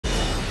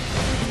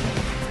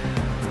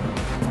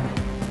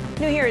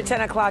New here at 10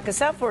 o'clock, a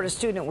South Florida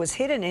student was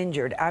hit and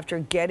injured after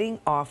getting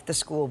off the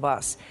school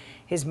bus.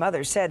 His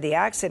mother said the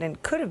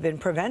accident could have been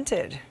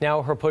prevented.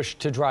 Now her push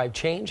to drive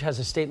change has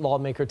a state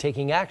lawmaker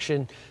taking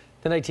action.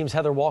 The night team's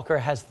Heather Walker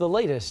has the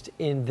latest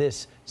in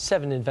this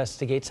 7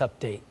 Investigates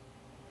update.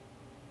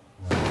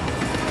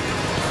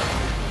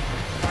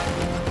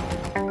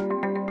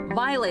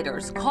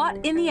 Violators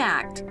caught in the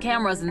act.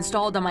 Cameras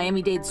installed on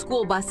Miami-Dade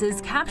school buses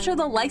capture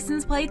the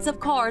license plates of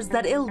cars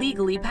that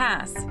illegally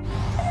pass.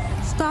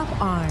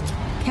 Stop arm.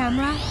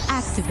 Camera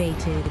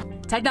activated.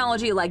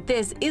 Technology like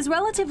this is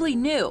relatively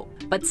new,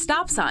 but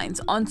stop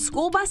signs on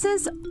school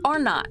buses are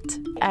not.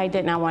 I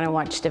did not want to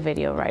watch the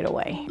video right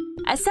away.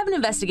 As 7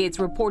 Investigates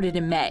reported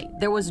in May,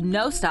 there was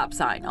no stop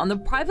sign on the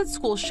private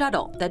school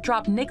shuttle that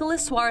dropped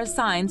Nicholas Suarez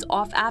signs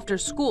off after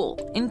school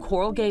in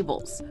Coral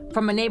Gables.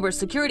 From a neighbor's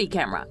security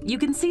camera, you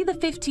can see the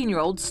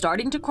 15-year-old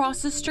starting to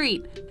cross the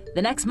street.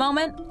 The next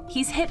moment,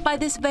 he's hit by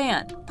this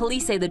van.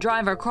 Police say the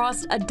driver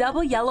crossed a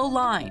double yellow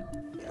line.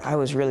 I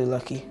was really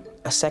lucky.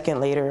 A second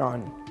later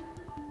on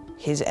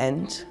his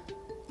end,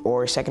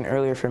 or a second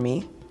earlier for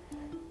me,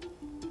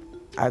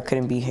 I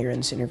couldn't be here in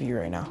this interview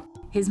right now.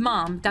 His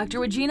mom, Dr.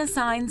 Regina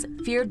Sines,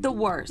 feared the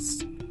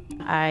worst.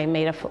 I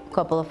made a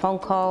couple of phone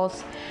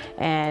calls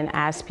and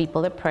asked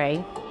people to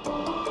pray.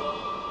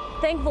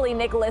 Thankfully,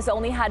 Nicholas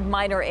only had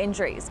minor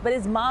injuries, but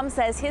his mom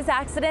says his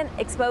accident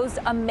exposed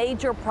a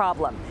major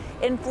problem.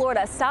 In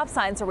Florida, stop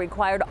signs are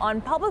required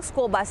on public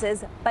school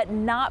buses, but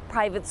not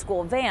private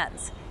school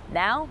vans.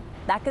 Now,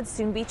 that could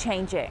soon be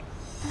changing.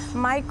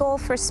 My goal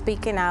for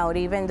speaking out,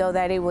 even though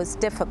that it was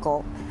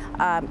difficult,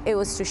 it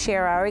was to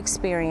share our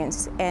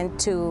experience and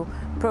to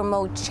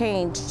promote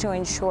change to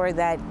ensure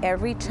that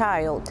every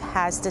child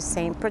has the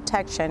same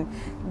protection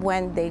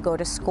when they go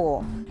to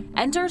school.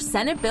 Enter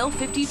Senate Bill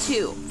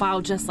 52,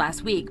 filed just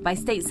last week by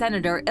State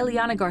Senator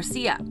Ileana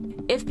Garcia.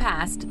 If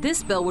passed,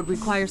 this bill would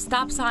require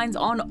stop signs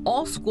on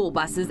all school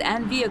buses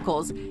and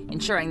vehicles,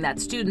 ensuring that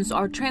students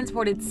are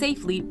transported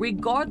safely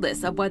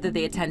regardless of whether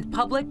they attend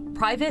public,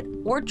 private,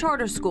 or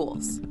charter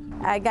schools.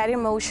 I got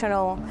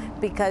emotional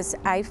because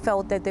I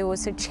felt that there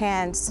was a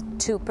chance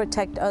to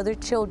protect other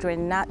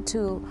children not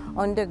to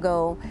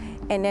undergo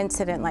an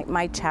incident like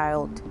my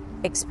child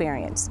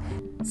experienced.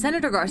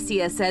 Senator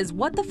Garcia says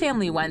what the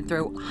family went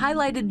through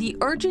highlighted the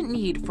urgent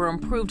need for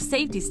improved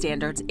safety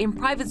standards in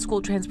private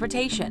school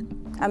transportation.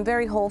 I'm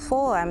very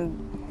hopeful.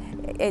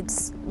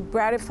 It's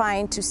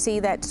gratifying to see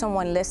that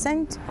someone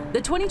listened. The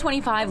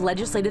 2025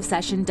 legislative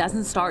session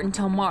doesn't start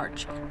until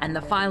March, and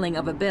the filing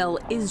of a bill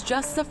is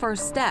just the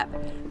first step.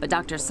 But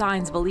Dr.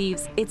 Sines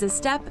believes it's a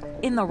step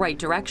in the right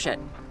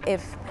direction.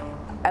 If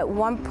at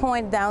one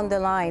point down the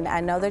line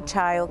another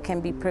child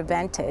can be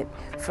prevented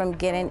from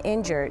getting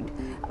injured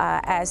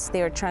as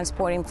they're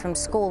transporting from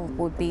school,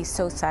 would be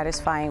so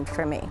satisfying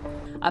for me.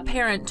 A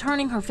parent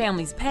turning her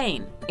family's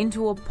pain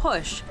into a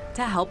push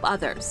to help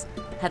others.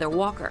 Heather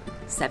Walker,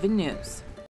 7 News.